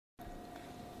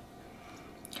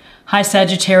Hi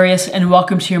Sagittarius, and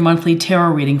welcome to your monthly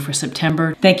tarot reading for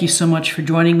September. Thank you so much for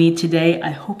joining me today.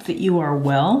 I hope that you are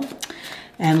well.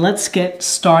 And let's get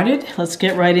started. Let's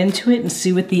get right into it and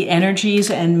see what the energies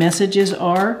and messages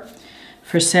are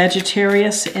for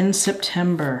Sagittarius in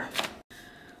September.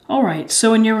 All right,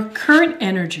 so in your current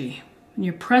energy, in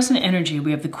your present energy,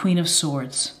 we have the Queen of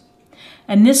Swords.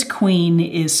 And this queen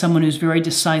is someone who's very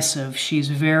decisive. She's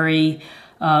very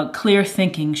clear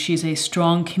thinking. She's a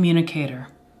strong communicator.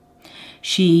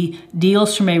 She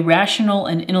deals from a rational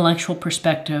and intellectual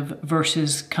perspective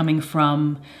versus coming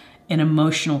from an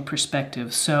emotional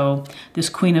perspective. So this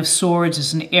Queen of Swords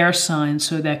is an air sign,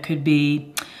 so that could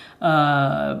be,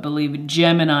 I believe,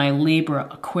 Gemini, Libra,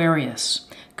 Aquarius.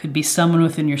 Could be someone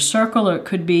within your circle, or it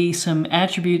could be some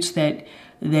attributes that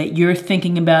you're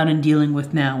thinking about and dealing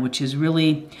with now, which is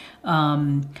really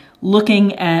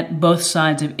looking at both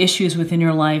sides of issues within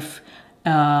your life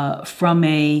from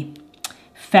a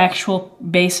factual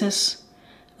basis,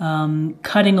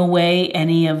 cutting away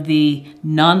any of the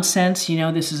nonsense. You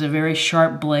know, this is a very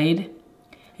sharp blade,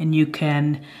 and you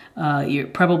can, you're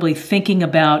probably thinking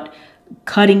about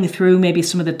cutting through maybe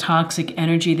some of the toxic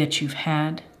energy that you've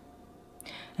had.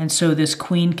 And so this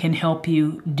queen can help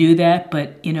you do that.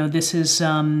 But, you know, this is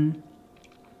a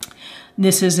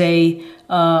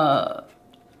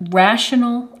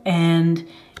rational and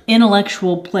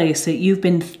intellectual place that you've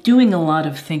been doing a lot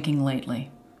of thinking lately.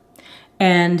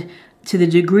 And to the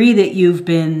degree that you've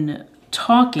been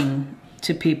talking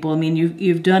to people, I mean,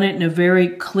 you've done it in a very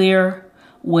clear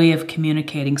way of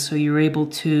communicating, so you're able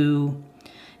to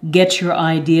get your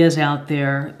ideas out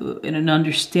there in an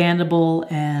understandable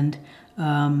and,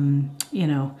 you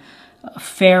know, a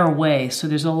fair way. So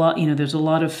there's a lot, you know, there's a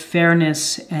lot of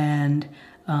fairness and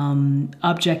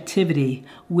objectivity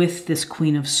with this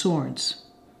Queen of Swords.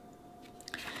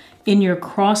 In your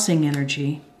crossing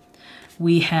energy,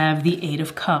 we have the Eight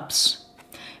of Cups.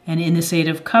 And in this Eight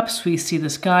of Cups, we see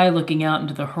this guy looking out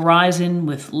into the horizon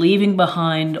with leaving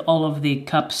behind all of the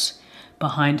cups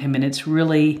behind him. And it's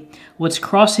really, what's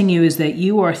crossing you is that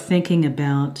you are thinking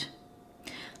about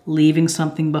leaving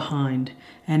something behind.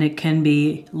 And it can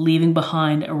be leaving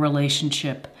behind a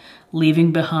relationship,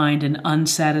 leaving behind an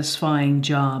unsatisfying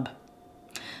job,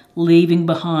 leaving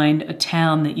behind a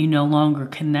town that you no longer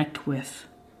connect with.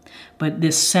 But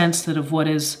this sense that of what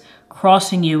is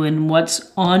crossing you and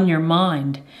what's on your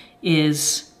mind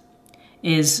is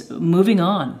moving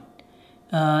on,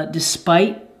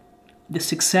 despite the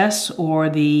success or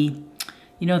the,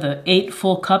 you know, the 8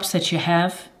 full cups that you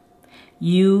have.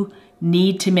 You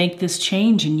need to make this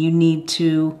change, and you need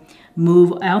to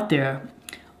move out there.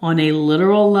 On a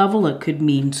literal level, it could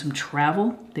mean some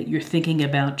travel, that you're thinking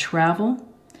about travel,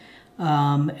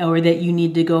 or that you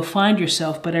need to go find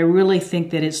yourself. But I really think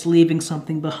that it's leaving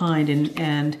something behind.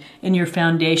 And in your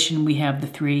foundation, we have the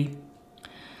three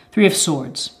of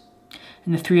Swords.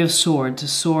 And the Three of Swords, the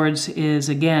Swords is,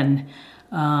 again,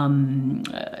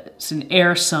 it's an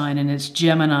air sign, and it's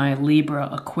Gemini, Libra,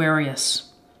 Aquarius.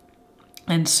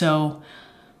 And so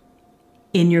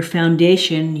in your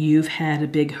foundation, you've had a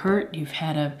big hurt, you've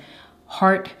had a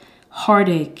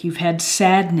heartache, you've had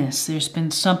sadness. There's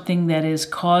been something that has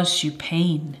caused you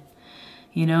pain.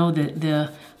 You know,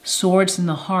 the swords in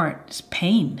the heart is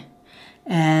pain.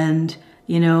 And,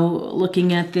 you know,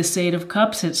 looking at this Eight of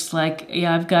Cups, it's like,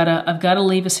 yeah, I've got to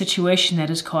leave a situation that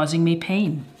is causing me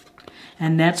pain.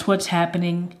 And that's what's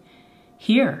happening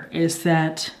here, is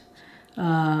that,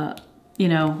 you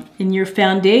know, in your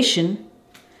foundation,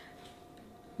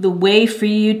 the way for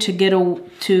you to get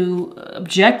to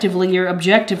objectively, you're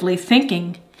objectively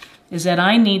thinking, is that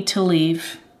I need to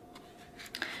leave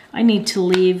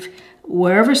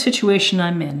wherever situation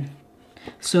I'm in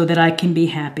so that I can be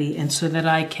happy, and so that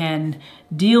I can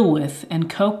deal with and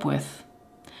cope with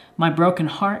my broken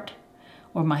heart,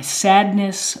 or my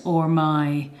sadness, or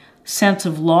my sense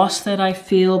of loss that I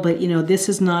feel. But, you know, this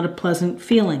is not a pleasant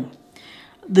feeling.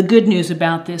 The good news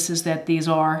about this is that these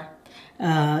are,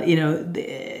 you know,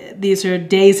 these are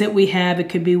days that we have. It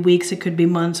could be weeks, it could be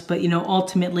months, but, you know,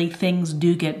 ultimately things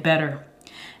do get better.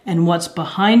 And what's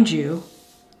behind you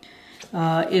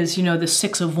is, you know, the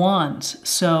Six of Wands.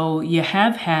 So you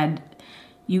have had,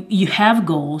 you have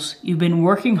goals. You've been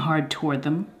working hard toward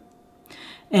them,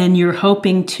 and you're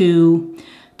hoping to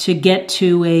get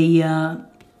to a,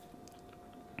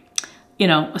 you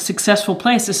know, a successful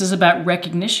place. This is about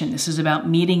recognition. This is about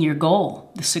meeting your goal,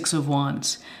 the Six of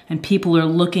Wands. And people are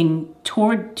looking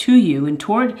toward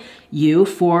you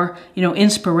for, you know,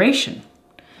 inspiration.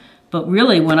 But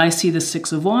really, when I see the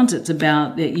Six of Wands, it's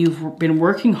about that you've been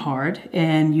working hard,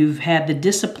 and you've had the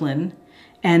discipline,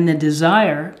 and the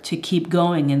desire to keep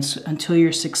going until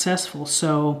you're successful.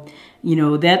 So, you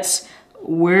know, that's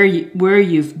where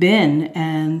you've been,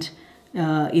 and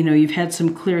you know, you've had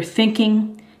some clear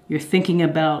thinking. You're thinking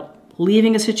about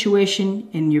leaving a situation.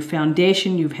 In your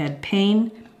foundation, you've had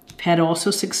pain. You've had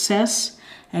also success.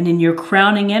 And in your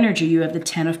crowning energy, you have the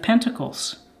Ten of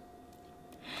Pentacles.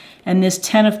 And this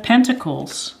Ten of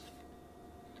Pentacles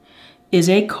is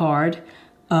a card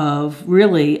of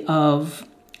really of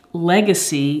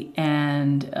legacy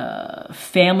and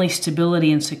family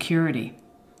stability and security.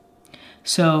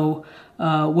 So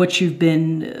what you've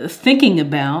been thinking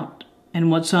about and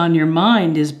what's on your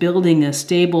mind is building a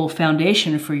stable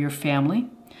foundation for your family,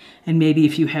 and maybe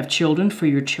if you have children, for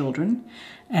your children,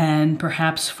 and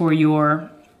perhaps for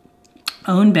your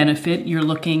own benefit, you're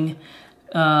looking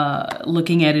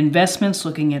at investments,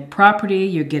 looking at property,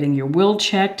 you're getting your will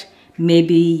checked,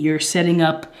 maybe you're setting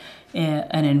up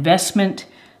an investment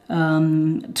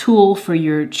tool for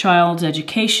your child's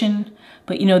education.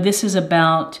 But you know, this is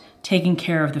about taking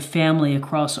care of the family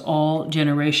across all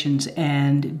generations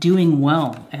and doing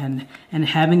well and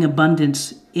having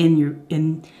abundance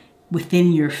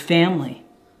within your family.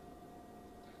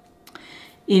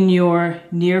 In your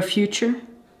near future,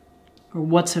 or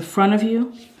what's in front of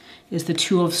you, is the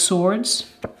Two of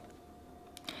Swords.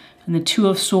 And the Two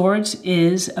of Swords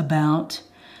is about,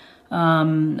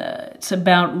 it's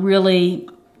about really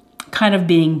kind of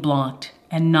being blocked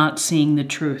and not seeing the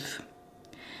truth.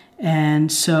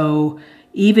 And so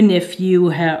even if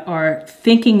you are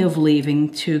thinking of leaving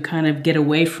to kind of get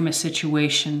away from a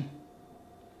situation,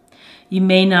 you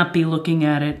may not be looking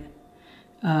at it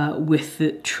with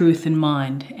the truth in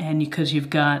mind. And because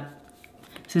you've got,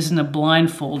 this isn't a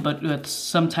blindfold, but it's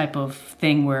some type of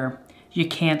thing where you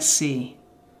can't see.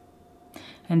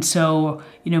 And so,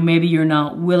 you know, maybe you're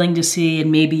not willing to see,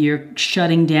 and maybe you're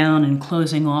shutting down and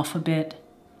closing off a bit.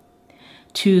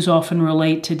 Twos often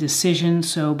relate to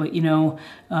decisions. So, but you know,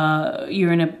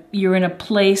 you're in a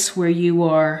place where you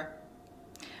are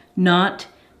not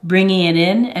bringing it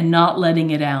in and not letting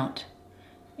it out.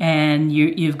 And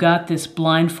you've got this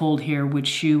blindfold here,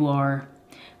 which you are,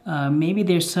 maybe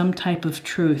there's some type of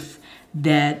truth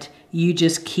that you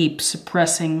just keep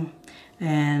suppressing.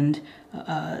 And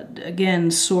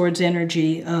again, swords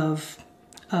energy of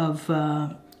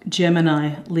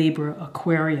Gemini, Libra,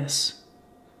 Aquarius.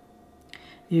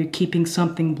 You're keeping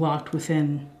something blocked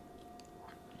within.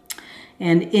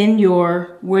 And in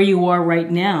where you are right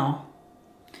now,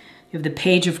 you have the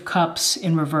Page of Cups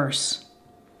in reverse.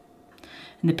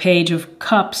 And the Page of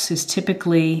Cups is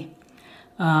typically,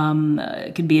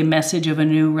 it could be a message of a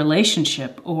new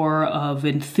relationship or of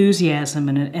enthusiasm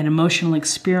and an emotional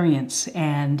experience.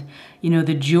 And, you know,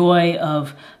 the joy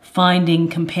of finding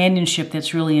companionship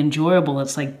that's really enjoyable.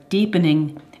 It's like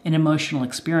deepening an emotional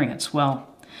experience. Well,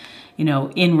 you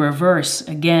know, in reverse,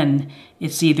 again,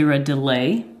 it's either a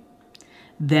delay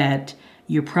that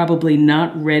you're probably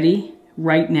not ready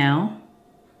right now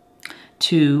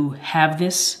to have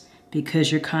this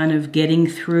because you're kind of getting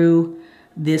through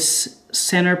this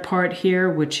center part here,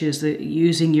 which is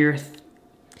using your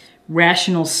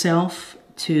rational self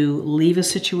to leave a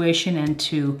situation and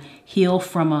to heal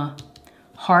from a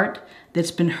heart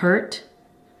that's been hurt.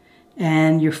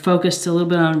 And you're focused a little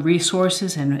bit on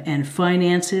resources and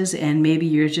finances, and maybe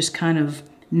you're just kind of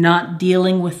not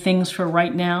dealing with things for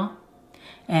right now.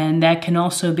 And that can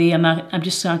also be, I'm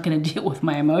just not going to deal with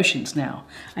my emotions now.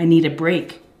 I need a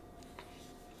break.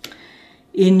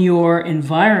 In your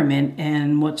environment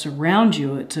and what's around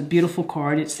you, it's a beautiful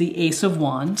card. It's the Ace of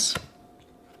Wands.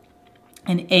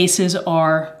 And aces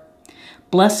are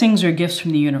blessings or gifts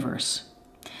from the universe.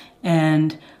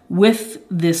 And with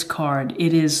this card,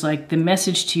 it is like the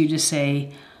message to you to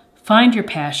say, find your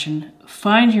passion,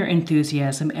 find your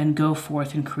enthusiasm, and go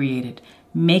forth and create it.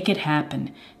 Make it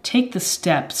happen. Take the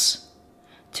steps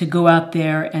to go out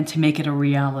there and to make it a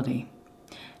reality.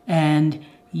 And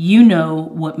you know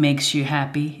what makes you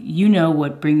happy. You know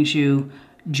what brings you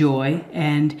joy.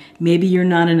 And maybe you're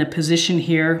not in a position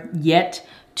here yet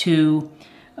to,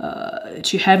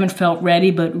 you haven't felt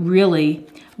ready, but really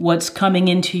what's coming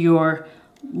into your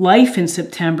life in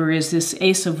September is this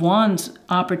Ace of Wands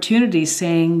opportunity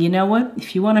saying, you know what,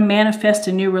 if you want to manifest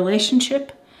a new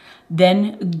relationship,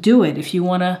 then do it. If you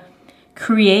want to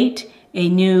create a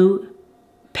new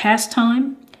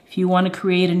pastime, if you want to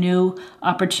create a new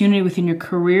opportunity within your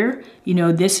career, you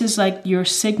know, this is like your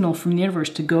signal from the universe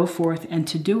to go forth and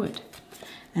to do it.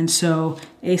 And so,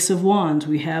 Ace of Wands,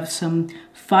 we have some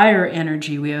fire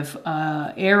energy. We have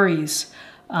Aries,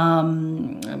 let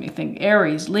me think,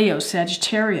 Aries, Leo,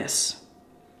 Sagittarius.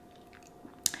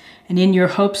 And in your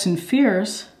hopes and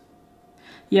fears,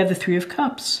 you have the Three of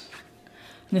Cups.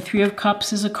 And the Three of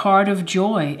Cups is a card of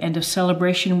joy and of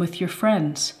celebration with your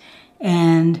friends.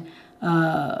 And,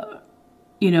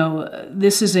 you know,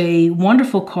 this is a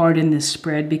wonderful card in this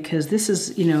spread because this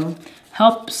is, you know,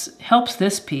 helps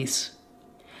this piece.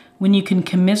 When you can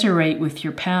commiserate with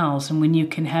your pals and when you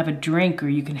can have a drink or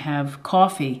you can have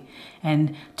coffee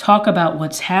and talk about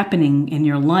what's happening in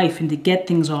your life and to get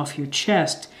things off your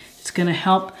chest, it's going to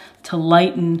help to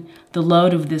lighten the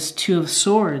load of this Two of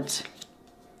Swords.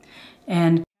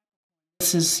 And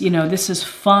this is, you know, this is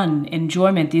fun,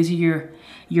 enjoyment. These are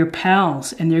your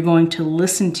pals, and they're going to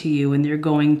listen to you and they're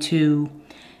going to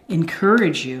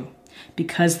encourage you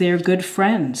because they're good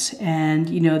friends.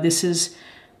 And, you know, this is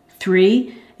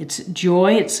 3. It's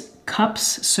joy, it's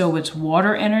cups, so it's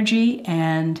water energy,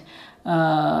 and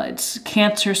it's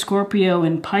Cancer, Scorpio,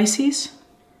 and Pisces.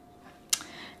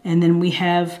 And then we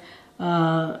have,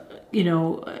 you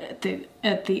know,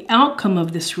 at the outcome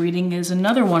of this reading is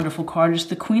another wonderful card, is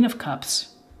the Queen of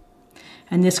Cups.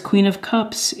 And this Queen of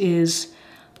Cups is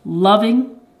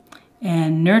loving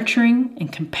and nurturing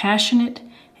and compassionate,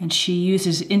 and she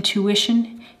uses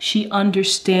intuition. She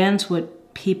understands what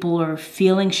people are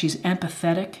feeling. She's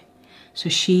empathetic, so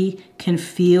she can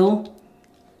feel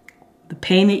the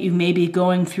pain that you may be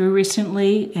going through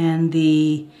recently and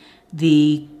the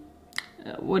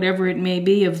whatever it may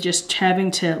be of just having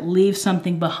to leave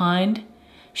something behind.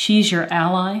 She's your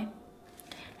ally.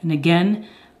 And again,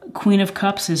 Queen of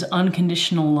Cups is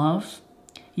unconditional love.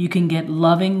 You can get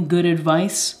loving, good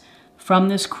advice from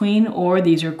this queen, or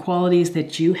these are qualities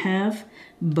that you have.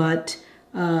 But,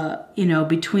 you know,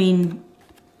 between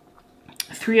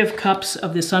Three of Cups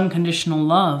of this unconditional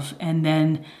love and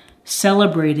then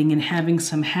celebrating and having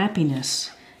some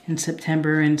happiness in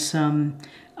September and some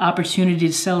opportunity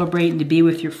to celebrate and to be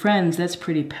with your friends, that's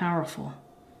pretty powerful.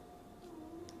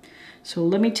 So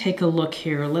let me take a look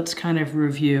here. Let's kind of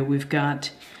review. We've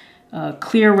got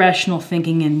clear, rational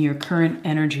thinking in your current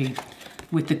energy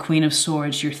with the Queen of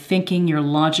Swords. You're thinking, you're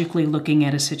logically looking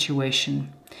at a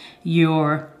situation.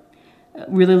 You're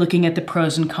really looking at the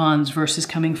pros and cons versus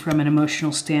coming from an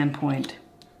emotional standpoint.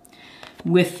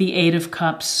 With the Eight of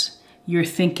Cups, you're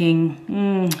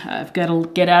thinking, I've got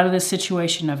to get out of this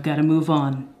situation. I've got to move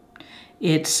on.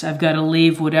 I've got to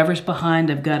leave whatever's behind.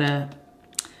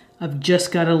 I've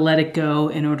just got to let it go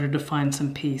in order to find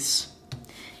some peace.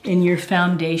 In your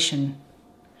foundation,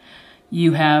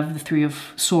 you have the Three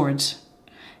of Swords.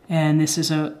 And this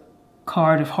is a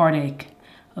card of heartache,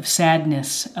 of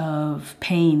sadness, of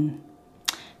pain,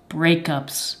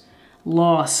 breakups,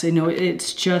 loss. You know,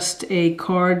 it's just a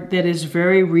card that is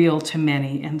very real to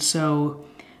many. And so,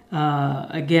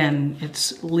 again,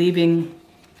 it's leaving,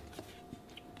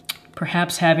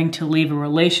 perhaps having to leave a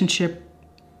relationship,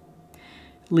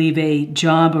 leave a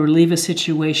job, or leave a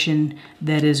situation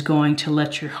that is going to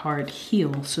let your heart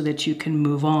heal so that you can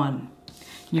move on.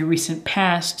 In your recent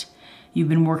past, you've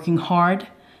been working hard.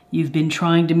 You've been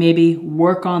trying to maybe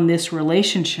work on this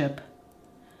relationship.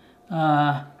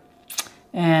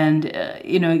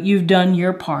 You know, you've done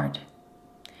your part.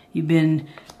 You've been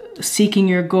seeking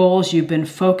your goals. You've been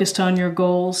focused on your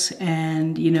goals.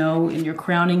 And, you know, in your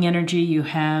crowning energy, you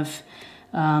have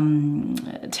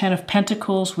Ten of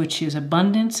Pentacles, which is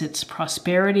abundance. It's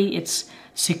prosperity. It's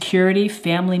security,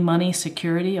 family, money,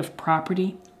 security of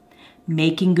property,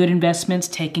 making good investments,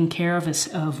 taking care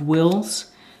of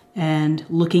wills, and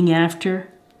looking after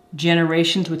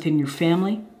generations within your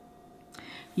family.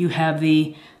 You have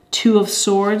the Two of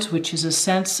Swords, which is a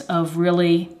sense of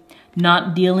really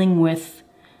not dealing with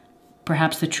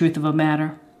perhaps the truth of a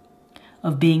matter,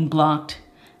 of being blocked,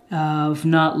 of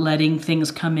not letting things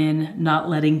come in, not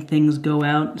letting things go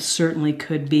out. Certainly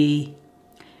could be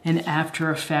an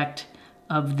after effect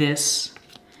of this,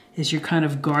 is you're kind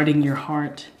of guarding your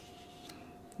heart.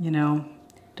 You know,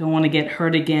 don't want to get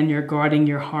hurt again. You're guarding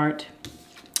your heart.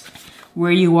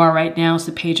 Where you are right now is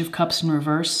the Page of Cups in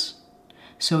reverse.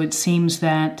 So it seems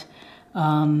that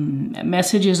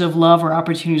messages of love or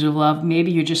opportunities of love,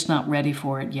 maybe you're just not ready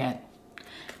for it yet.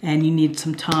 And you need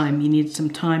some time. You need some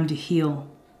time to heal.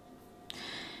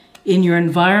 In your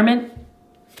environment,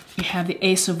 you have the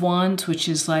Ace of Wands, which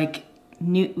is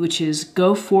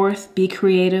go forth, be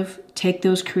creative, take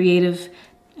those creative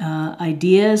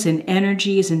ideas and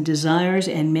energies and desires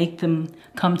and make them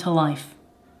come to life.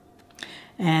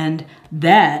 And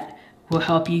that will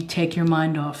help you take your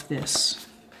mind off this.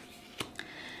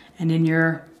 And in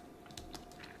your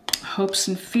hopes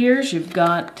and fears, you've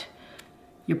got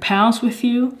your pals with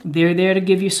you. They're there to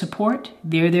give you support.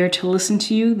 They're there to listen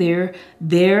to you. They're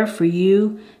there for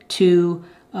you to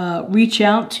reach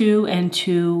out to and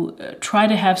to try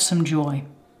to have some joy.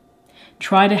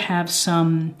 try to have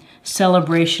some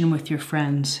celebration with your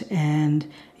friends.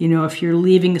 And, you know, if you're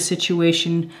leaving a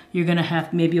situation, you're going to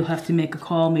have, maybe you'll have to make a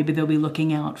call. Maybe they'll be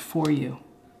looking out for you.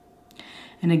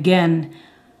 And again,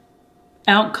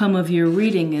 outcome of your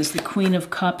reading is the Queen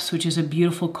of Cups, which is a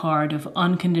beautiful card of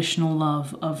unconditional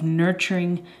love, of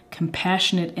nurturing,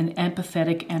 compassionate, and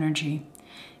empathetic energy.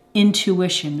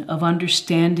 Intuition, of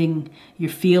understanding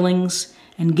your feelings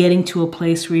and getting to a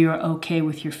place where you're okay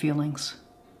with your feelings.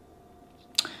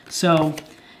 So,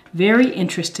 very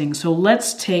interesting. So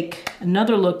let's take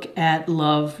another look at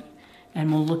love,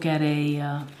 and we'll look at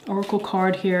a oracle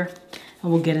card here,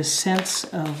 and we'll get a sense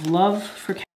of love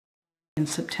for in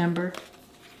September.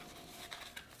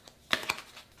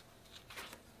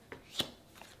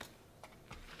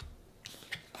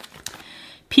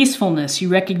 Peacefulness. You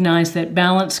recognize that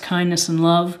balance, kindness, and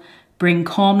love bring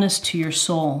calmness to your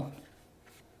soul.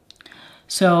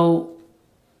 So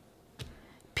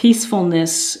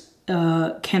peacefulness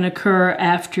can occur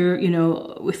after, you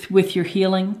know, with your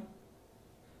healing,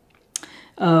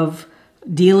 of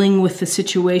dealing with the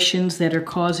situations that are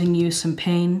causing you some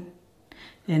pain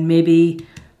and maybe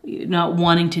not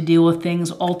wanting to deal with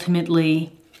things.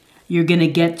 Ultimately, you're going to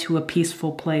get to a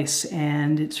peaceful place,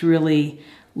 and it's really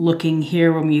looking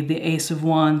here when we have the Ace of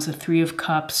Wands, the Three of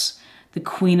Cups, the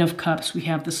Queen of Cups. We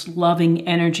have this loving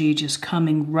energy just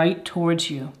coming right towards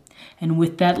you. And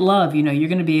with that love, you know, you're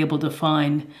going to be able to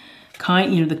find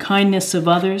the kindness of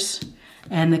others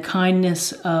and the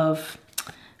kindness of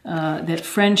that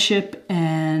friendship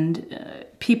and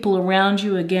people around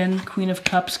you. Again, Queen of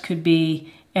Cups could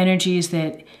be energies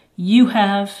that you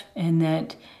have and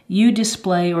that you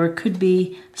display, or it could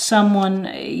be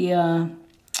someone,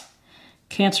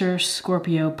 Cancer,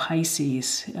 Scorpio,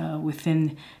 Pisces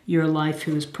within your life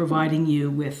who is providing you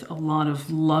with a lot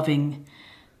of loving,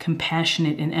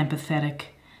 compassionate, and empathetic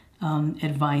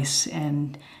advice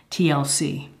and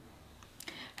TLC.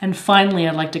 And finally,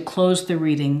 I'd like to close the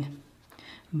reading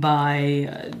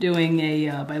by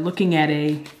by looking at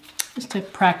just a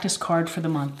practice card for the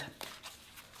month.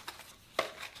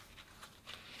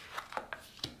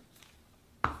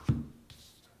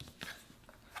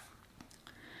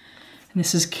 And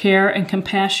this is care and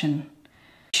compassion.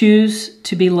 Choose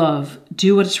to be love.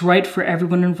 Do what's right for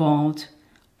everyone involved.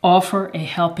 Offer a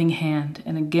helping hand.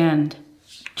 And again,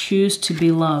 choose to be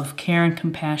love, care and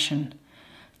compassion.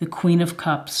 The Queen of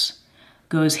Cups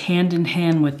goes hand in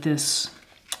hand with this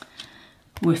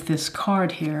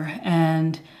card here.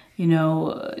 And, you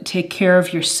know, take care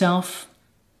of yourself,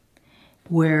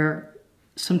 where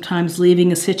sometimes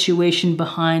leaving a situation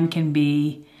behind can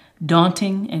be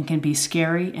daunting and can be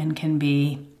scary and can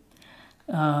be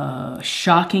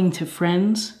shocking to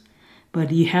friends, but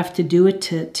you have to do it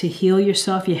to heal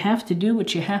yourself. You have to do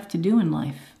what you have to do in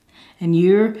life. And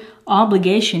your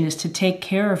obligation is to take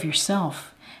care of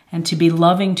yourself and to be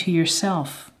loving to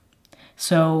yourself.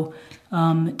 So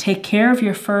take care of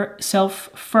yourself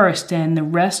first, and the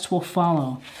rest will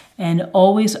follow. And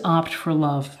always opt for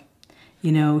love.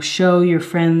 You know, show your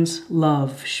friends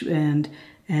love,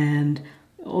 and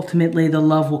ultimately the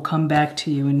love will come back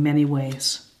to you in many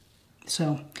ways.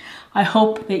 So I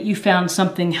hope that you found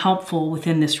something helpful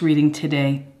within this reading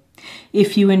today.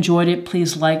 If you enjoyed it,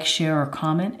 please like, share, or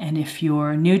comment. And if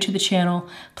you're new to the channel,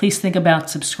 please think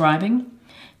about subscribing.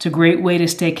 It's a great way to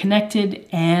stay connected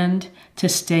and to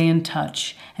stay in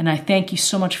touch. And I thank you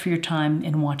so much for your time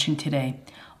in watching today.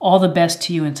 All the best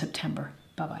to you in September.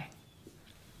 Bye-bye.